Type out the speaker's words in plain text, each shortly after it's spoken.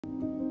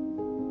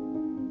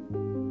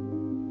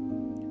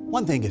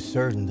One thing is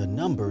certain, the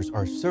numbers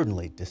are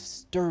certainly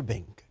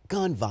disturbing.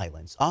 Gun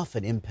violence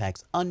often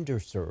impacts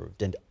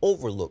underserved and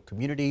overlooked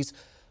communities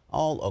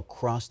all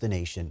across the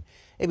nation.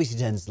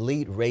 ABC 10's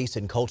lead race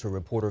and culture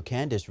reporter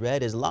Kandace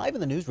Redd is live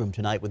in the newsroom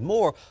tonight with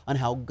more on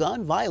how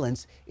gun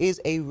violence is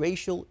a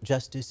racial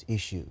justice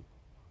issue.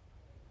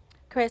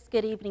 Chris,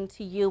 good evening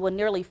to you. Well,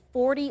 nearly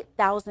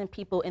 40,000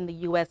 people in the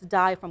U.S.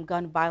 die from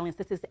gun violence.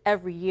 This is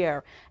every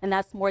year, and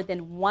that's more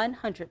than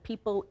 100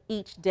 people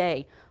each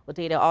day. Well,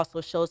 data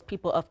also shows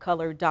people of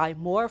color die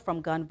more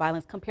from gun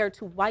violence compared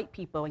to white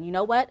people. And you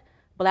know what?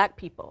 Black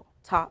people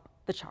top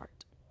the chart.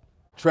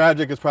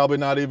 Tragic is probably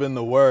not even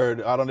the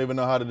word. I don't even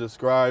know how to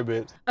describe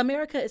it.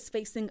 America is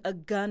facing a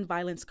gun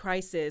violence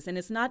crisis, and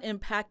it's not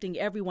impacting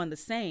everyone the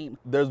same.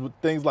 There's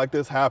things like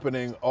this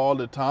happening all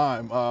the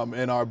time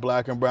in our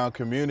black and brown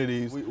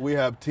communities. We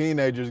have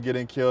teenagers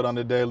getting killed on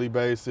a daily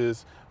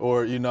basis,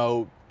 or, you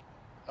know,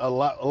 a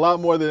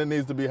lot more than it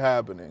needs to be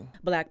happening.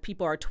 Black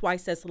people are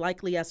twice as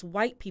likely as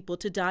white people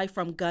to die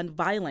from gun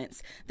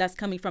violence. That's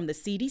coming from the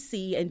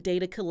CDC and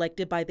data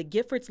collected by the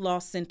Giffords Law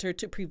Center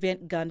to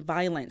Prevent Gun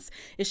Violence.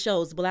 It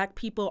shows black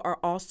people are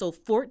also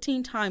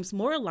 14 times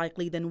more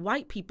likely than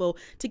white people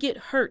to get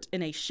hurt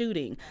in a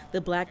shooting.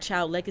 The Black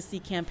Child Legacy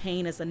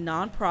Campaign is a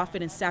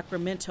nonprofit in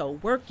Sacramento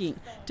working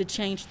to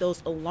change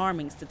those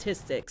alarming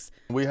statistics.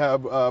 We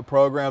have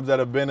programs that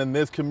have been in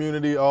this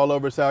community all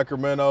over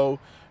Sacramento,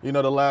 you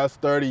know, the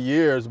last 30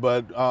 years,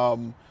 but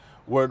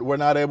we're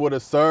not able to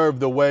serve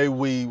the way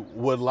we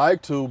would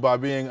like to by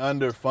being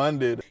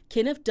underfunded.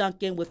 Kenneth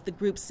Duncan with the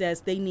group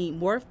says they need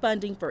more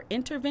funding for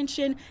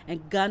intervention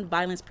and gun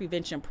violence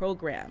prevention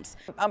programs.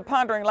 I'm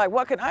pondering, like,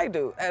 what can I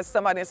do as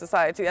somebody in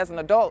society, as an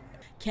adult?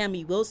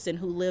 Cammie Wilson,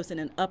 who lives in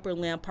an Upper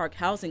Land Park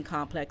housing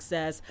complex,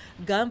 says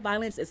gun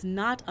violence is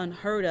not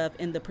unheard of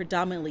in the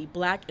predominantly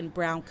black and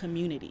brown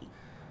community.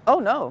 Oh,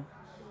 no.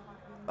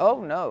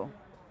 Oh, no.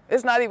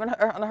 It's not even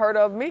unheard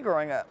of me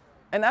growing up.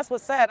 And that's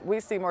what's sad.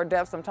 We see more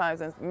deaths sometimes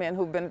than men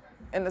who've been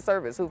in the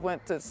service, who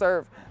went to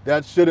serve.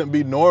 That shouldn't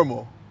be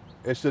normal.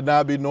 It should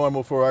not be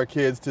normal for our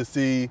kids to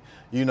see,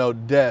 you know,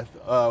 death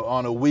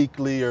on a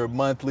weekly or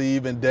monthly,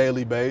 even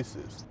daily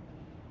basis.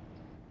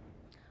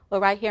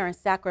 Well, right here in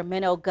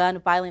Sacramento, gun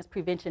violence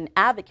prevention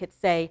advocates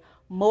say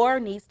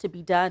more needs to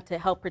be done to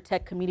help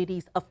protect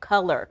communities of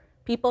color,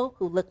 people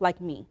who look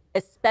like me,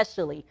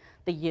 especially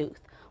the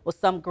youth. Well,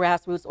 some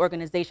grassroots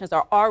organizations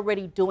are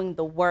already doing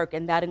the work,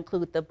 and that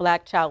include the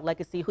Black Child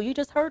Legacy, who you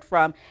just heard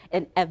from,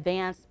 and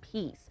Advance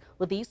Peace.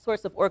 Well, these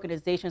sorts of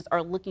organizations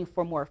are looking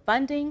for more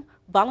funding,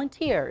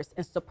 volunteers,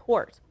 and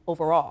support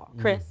overall.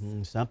 Chris?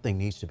 Something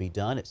needs to be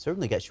done. It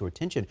certainly gets your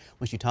attention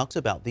when she talks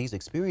about these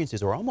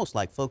experiences are almost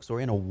like folks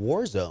are in a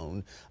war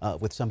zone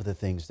with some of the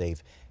things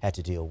they've had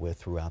to deal with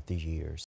throughout the years.